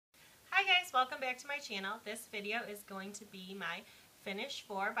Hi guys, welcome back to my channel. This video is going to be my Finish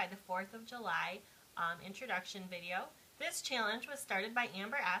 4 by the 4th of July introduction video. This challenge was started by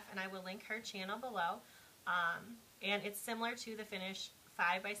Amber F, and I will link her channel below. And it's similar to the Finish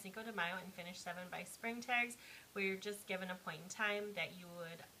 5 by Cinco de Mayo and Finish 7 by Spring Tags, where you're just given a point in time that you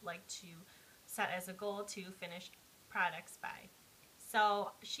would like to set as a goal to finish products by.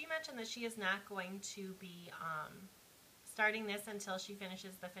 So she mentioned that she is not going to be starting this until she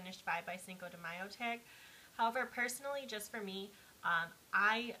finishes the Finish 5 by Cinco de Mayo tag. However, personally, just for me,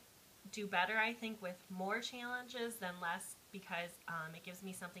 I do better, I think, with more challenges than less, because it gives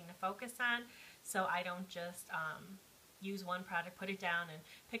me something to focus on, so I don't just use one product, put it down, and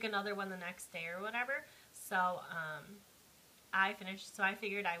pick another one the next day or whatever. So I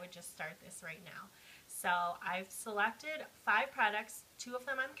figured I would just start this right now. So I've selected 5 products, 2 of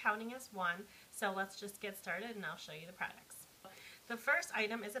them I'm counting as one, so let's just get started and I'll show you the products. The first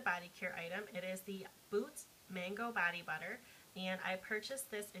item is a body care item. It is the Boots Mango Body Butter, and I purchased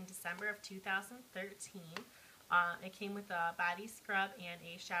this in December of 2013. It came with a body scrub and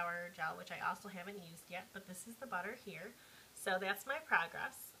a shower gel, which I also haven't used yet, but this is the butter here. So that's my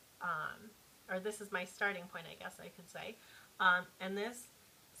progress, or this is my starting point, I guess I could say. And this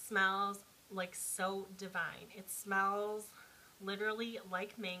smells like so divine. It smells literally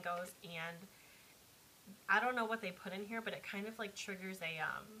like mangoes, and I don't know what they put in here, but it kind of like triggers a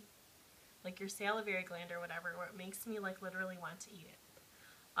like your salivary gland or whatever, where it makes me like literally want to eat it.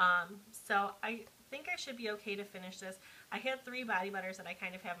 So I think I should be okay to finish this. I had 3 body butters that I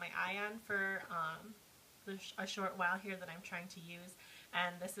kind of have my eye on for a short while here that I'm trying to use,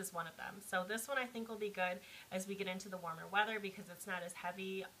 and this is one of them. So this one I think will be good as we get into the warmer weather, because it's not as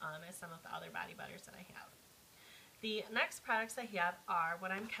heavy as some of the other body butters that I have. The next products I have are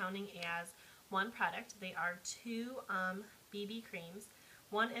what I'm counting as one product. They are 2 BB creams.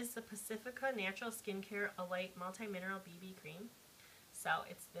 One is the Pacifica Natural Skincare Alight Multi-Mineral BB Cream. So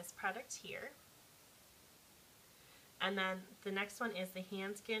it's this product here. And then the next one is the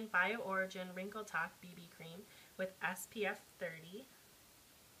Hanskin Bio-Origin Wrinkle Talk BB Cream with SPF 30.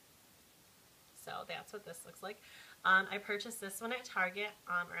 So that's what this looks like. I purchased this one at Target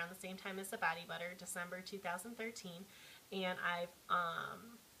around the same time as the body butter, December 2013. And I've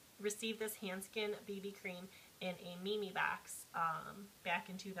received this Hanskin BB cream in a Mimi box back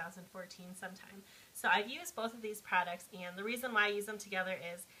in 2014 sometime. So I've used both of these products, and the reason why I use them together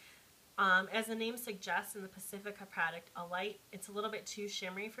is, as the name suggests in the Pacifica product, Alight, it's a little bit too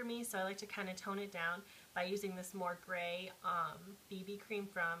shimmery for me, so I like to kind of tone it down by using this more gray BB cream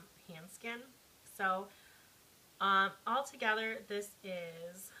from Hanskin. So altogether this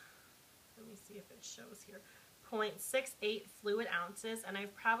is, let me see if it shows here, 0.68 fluid ounces, and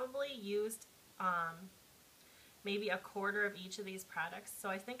I've probably used maybe a quarter of each of these products, so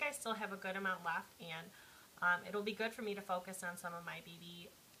I think I still have a good amount left, and it'll be good for me to focus on some of my BB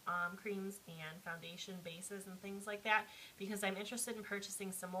creams and foundation bases and things like that, because I'm interested in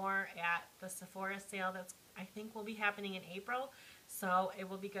purchasing some more at the Sephora sale that's, I think, will be happening in April, so it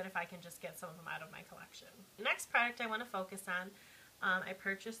will be good if I can just get some of them out of my collection. The next product I want to focus on, I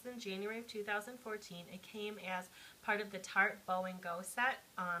purchased in January of 2014. It came as part of the Tarte Bow and Go set,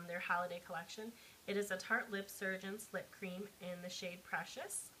 their holiday collection. It is a Tarte Lip Surgence lip cream in the shade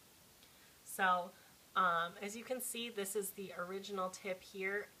Precious. So as you can see, this is the original tip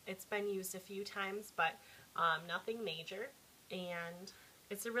here. It's been used a few times, but nothing major, and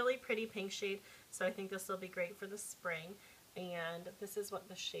it's a really pretty pink shade, so I think this will be great for the spring. And this is what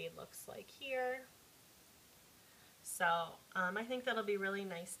the shade looks like here. So I think that'll be really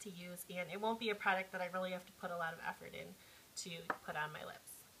nice to use, and it won't be a product that I really have to put a lot of effort in to put on my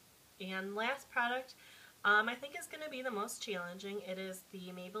lips. And last product, I think is going to be the most challenging. It is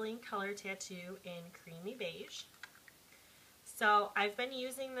the Maybelline Color Tattoo in Creamy Beige. So I've been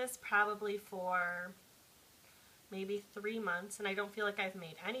using this probably for maybe 3 months, and I don't feel like I've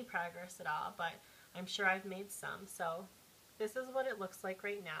made any progress at all, but I'm sure I've made some. So this is what it looks like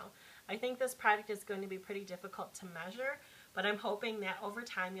right now. I think this product is going to be pretty difficult to measure, but I'm hoping that over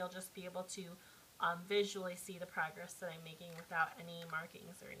time you'll just be able to visually see the progress that I'm making without any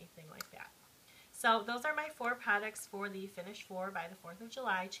markings or anything like that. So those are my 4 products for the Finish 4 by the 4th of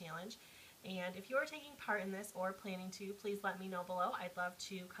July challenge. And if you are taking part in this or planning to, please let me know below. I'd love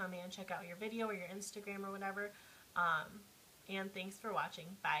to come and check out your video or your Instagram or whatever. And thanks for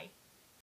watching. Bye.